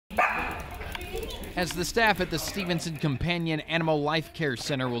As the staff at the Stevenson Companion Animal Life Care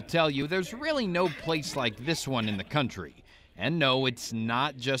Center will tell you, there's really no place like this one in the country. And no, it's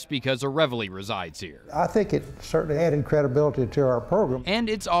not just because a Reveille resides here. I think it certainly added credibility to our program. And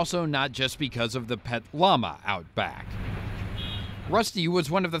it's also not just because of the pet llama out back. Rusty was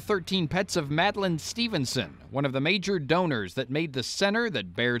one of the 13 pets of Madeline Stevenson, one of the major donors that made the center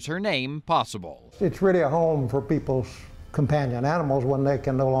that bears her name possible. It's really a home for people's companion animals when they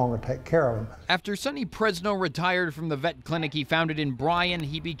can no longer take care of them. After Sonny Presno retired from the vet clinic he founded in Bryan,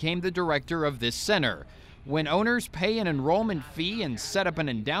 he became the director of this center. When owners pay an enrollment fee and set up an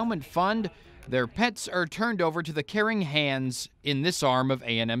endowment fund, their pets are turned over to the caring hands in this arm of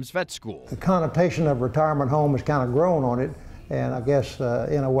A&M's vet school. The connotation of retirement home has kind of grown on it, and I guess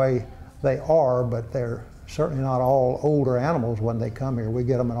in a way they are, but they're certainly not all older animals when they come here. We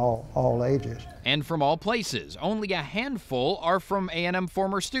get them in all ages. And from all places. Only a handful are from A&M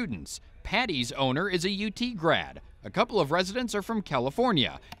former students. Patty's owner is a UT grad. A couple of residents are from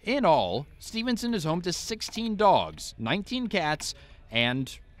California. In all, Stevenson is home to 16 dogs, 19 cats,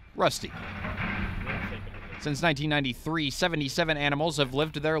 and Rusty. Since 1993, 77 animals have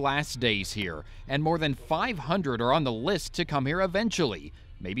lived their last days here, and more than 500 are on the list to come here eventually.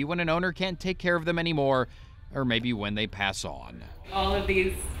 Maybe when an owner can't take care of them anymore, or maybe when they pass on. All of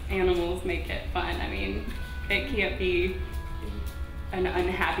these animals make it fun. I mean, it can't be an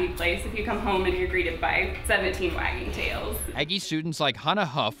unhappy place if you come home and you're greeted by 17 wagging tails. Aggie students like Hannah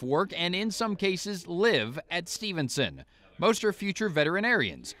Huff work and in some cases live at Stevenson. Most are future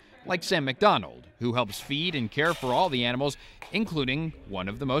veterinarians, like Sam McDonald, who helps feed and care for all the animals, including one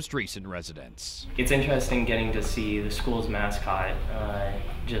of the most recent residents. It's interesting getting to see the school's mascot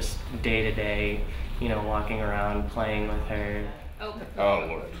just day to day, you know, walking around, playing with her. Oh,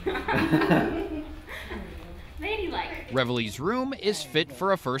 Lord. ladylike. Reveille's room is fit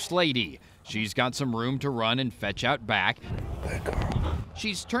for a first lady. She's got some room to run and fetch out back. Good girl.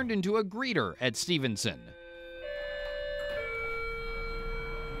 She's turned into a greeter at Stevenson.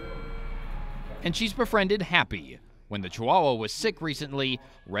 And she's befriended Happy. When the Chihuahua was sick recently,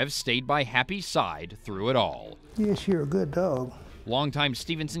 Rev stayed by Happy's side through it all. Yes, you're a good dog. Longtime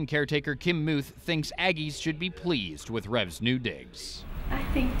Stevenson caretaker Kim Muth thinks Aggies should be pleased with Rev's new digs. I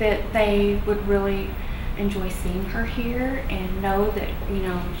think that they would really enjoy seeing her here and know that, you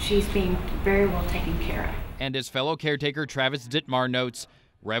know, she's being very well taken care of. And as fellow caretaker Travis Dittmar notes,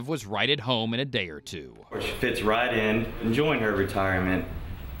 Rev was right at home in a day or two. She fits right in, enjoying her retirement,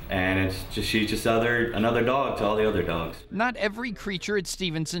 and she's just another dog to all the other dogs. Not every creature at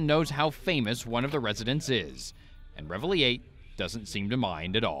Stevenson knows how famous one of the residents is, and Reveille VIII doesn't seem to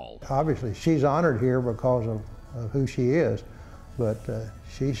mind at all. Obviously, she's honored here because of who she is, but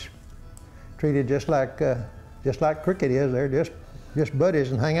she's treated just like Cricket is. They're just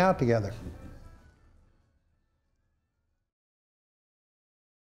buddies and hang out together.